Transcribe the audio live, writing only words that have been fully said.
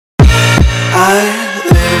I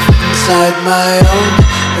live inside my own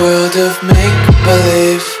world of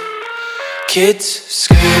make-believe. Kids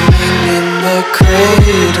screaming in the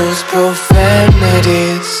cradles,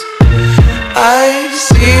 profanities. I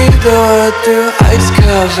see the world through ice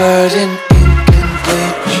covered in ink and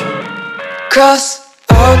bleach. Cross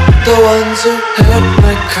out the ones who heard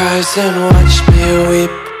my cries and watched me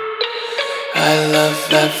weep. I love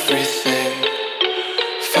everything.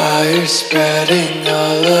 Fire spreading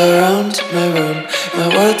all around my room. My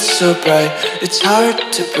world's so bright, it's hard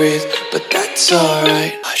to breathe, but that's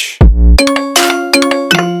alright. Hush.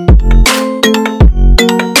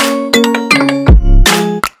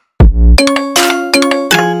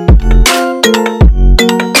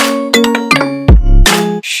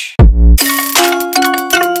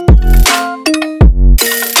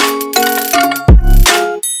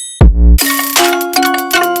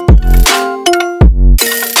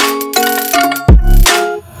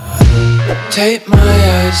 Tape my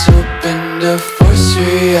eyes open to force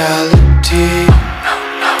reality.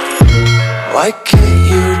 Why can't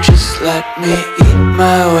you just let me eat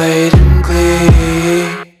my weight in glee?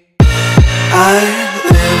 I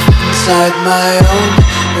live inside my own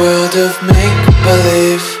world of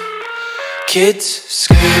make-believe. Kids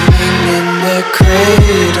screaming in their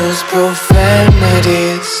cradles,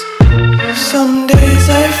 profanities. Some days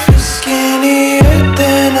I feel skinnier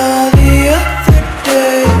than all the other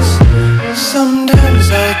days. Sometimes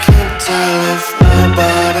I can't tell if my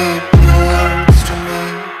body belongs to me.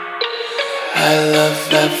 I love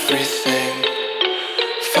everything.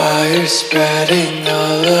 Fire spreading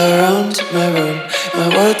all around my room. My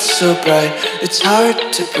world's so bright, it's hard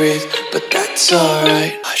to breathe, but that's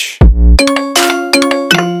alright. Hush.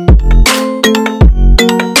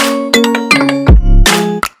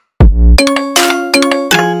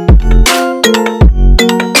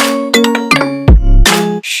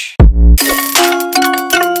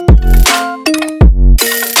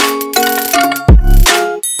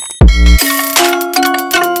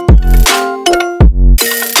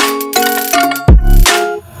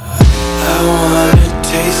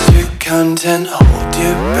 Content, hold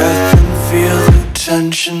your breath and feel the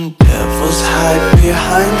tension. Devils hide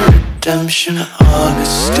behind redemption.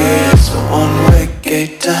 Honesty is a one-way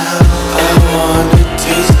gate to hell. I wanna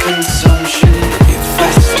taste consumption, breathe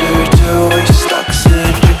faster to waste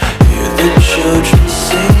oxygen. Hear the children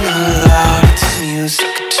sing aloud. It's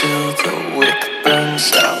music till the wick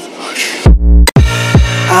burns out.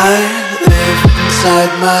 I live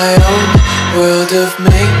inside my own world of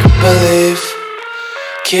make-believe.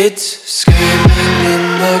 Kids screaming in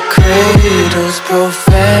the cradles,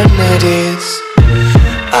 profanities.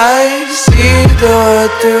 I see the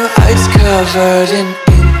world through ice covered in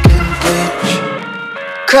ink and bleach.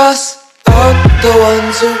 Cross out the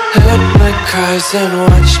ones who heard my cries and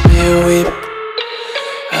watched me weep.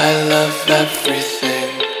 I love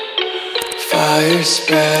everything. Fire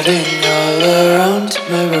spreading all around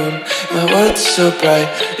my room. My world's so bright,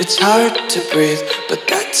 it's hard to breathe, but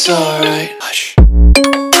that's alright. Hush.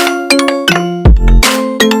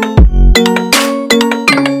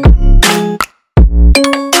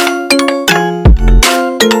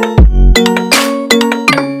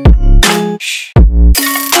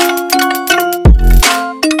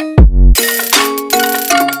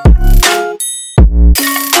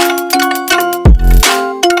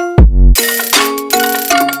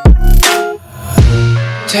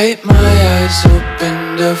 Tape my eyes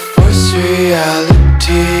open to force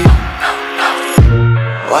reality.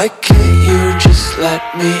 Why can't you just let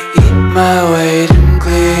me eat my weight in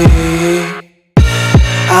glee?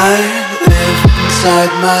 I live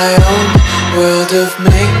inside my own world of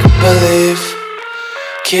make-believe.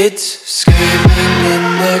 Kids screaming in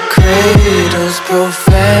their cradles,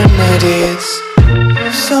 profanities.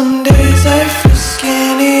 Some days I feel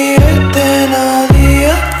skinnier than all the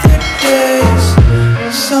other days.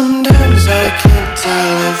 Sometimes I can't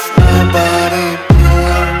tell if my body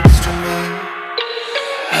belongs to me.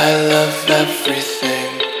 I love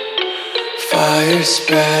everything. Fire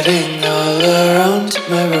spreading all around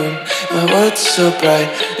my room. My world's so bright,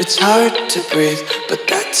 it's hard to breathe, but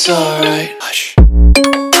that's alright. Hush.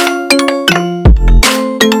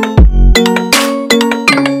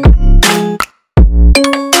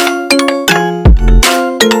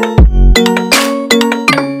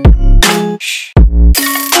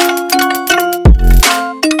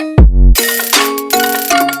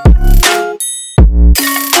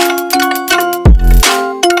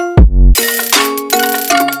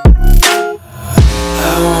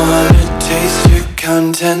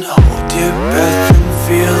 Content, hold your breath and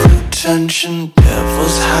feel the tension.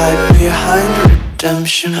 Devils hide behind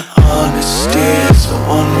redemption. Honesty is a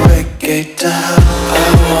one-way gate.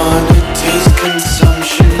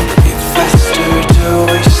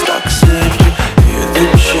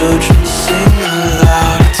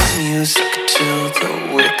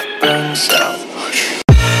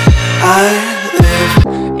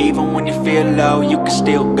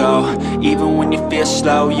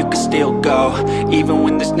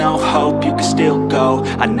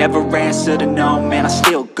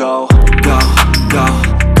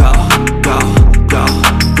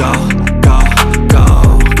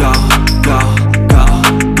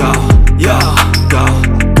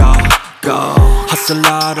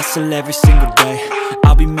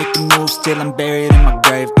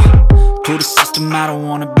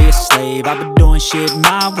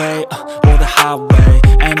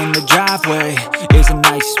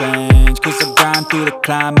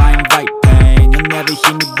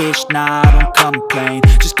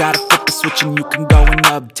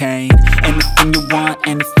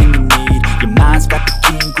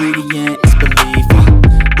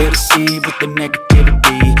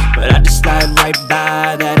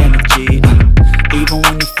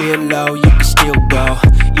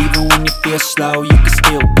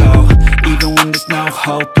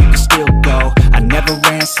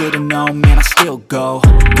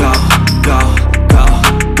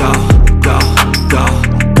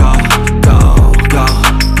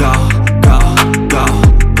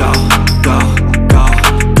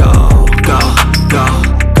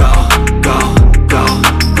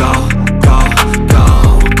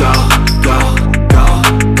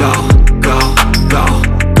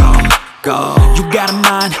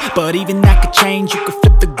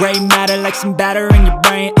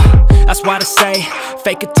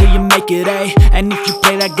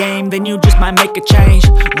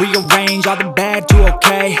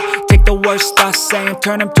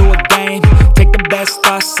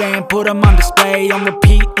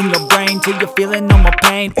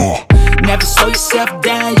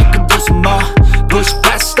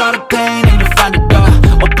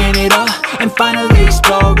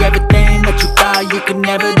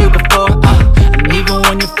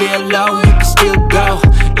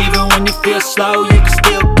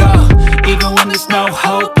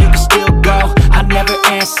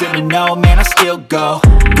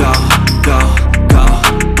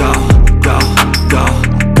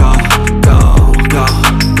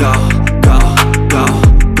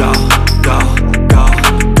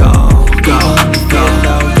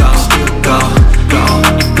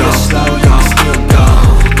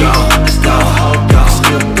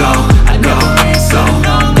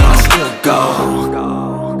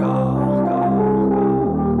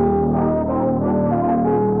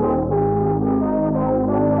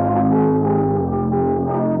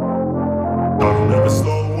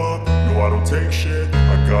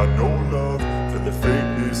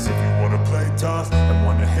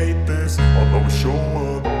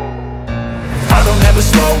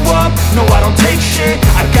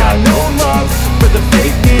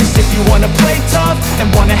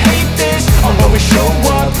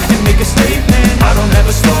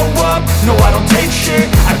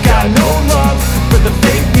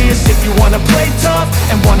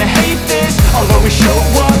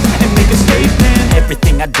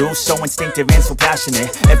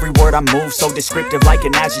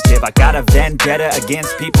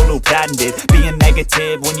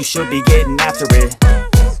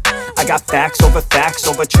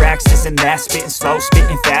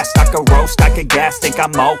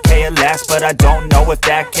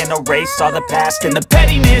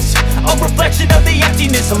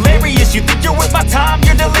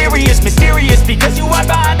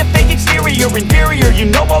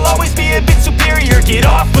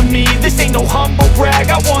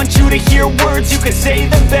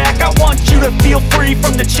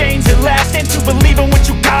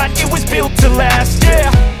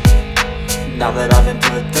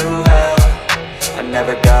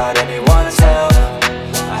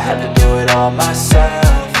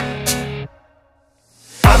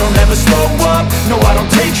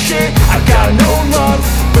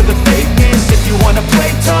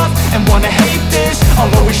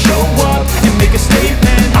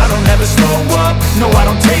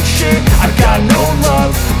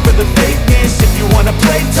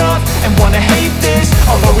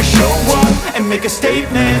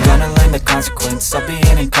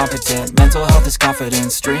 Mental health is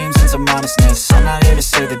confidence, dreams and some honestness. I'm not here to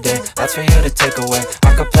save the day, that's for you to take away.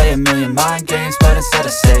 I could play a million mind games, but instead I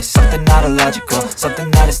say something not illogical, something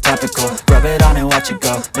that is topical. Rub it on and watch it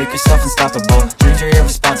go, make yourself unstoppable. Dreams are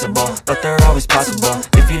irresponsible, but they're always possible.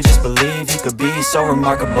 If you just believe, you could be so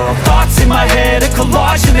remarkable. Thoughts in my head, a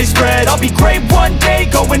collage and they spread. I'll be great one day,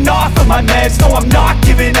 going off of my meds. No, I'm not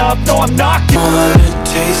giving up, no, I'm not giving up. Wanna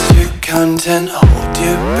taste your content, hold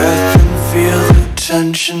your breath and feel the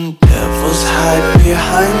tension. Devils hide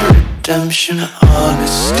behind redemption.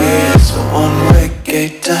 Honesty is a one-way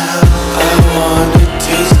gate to hell. I wanna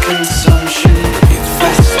taste consumption, breathe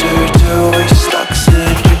faster to waste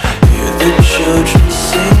oxygen. Hear the children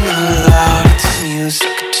sing aloud, it's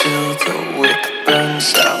music till the wick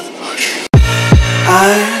burns out.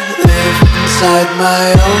 I live inside my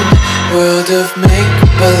own world of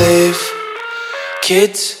make-believe.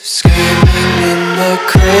 Kids screaming in the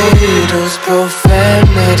cradles,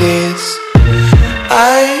 profanities.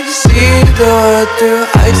 I see the world through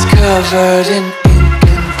eyes covered in ink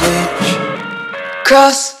and bleach.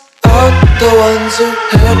 Cross out the ones who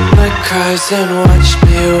heard my cries and watched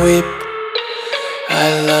me weep.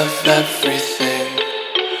 I love everything,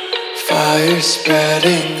 fire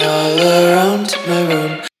spreading all around my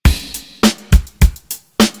room.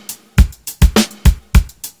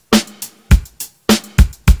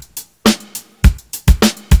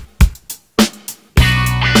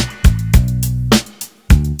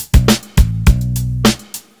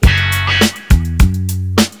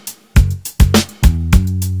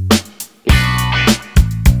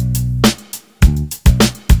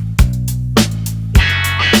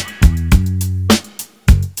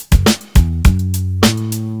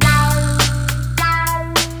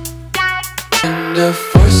 To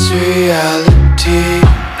force reality.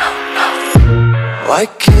 Why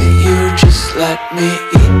can't you just let me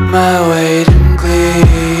eat my weight in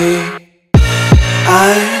glee?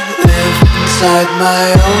 I live inside my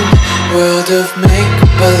own world of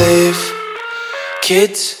make-believe.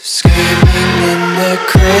 Kids screaming in their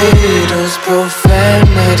cradles,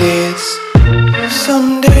 profanities.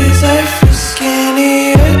 Some days I feel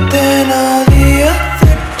skinnier than all the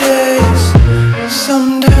other days.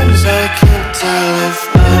 Sometimes I can't tell if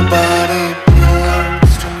my body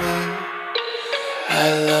belongs to me. I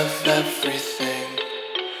love everything,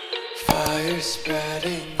 fire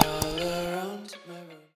spreading all around.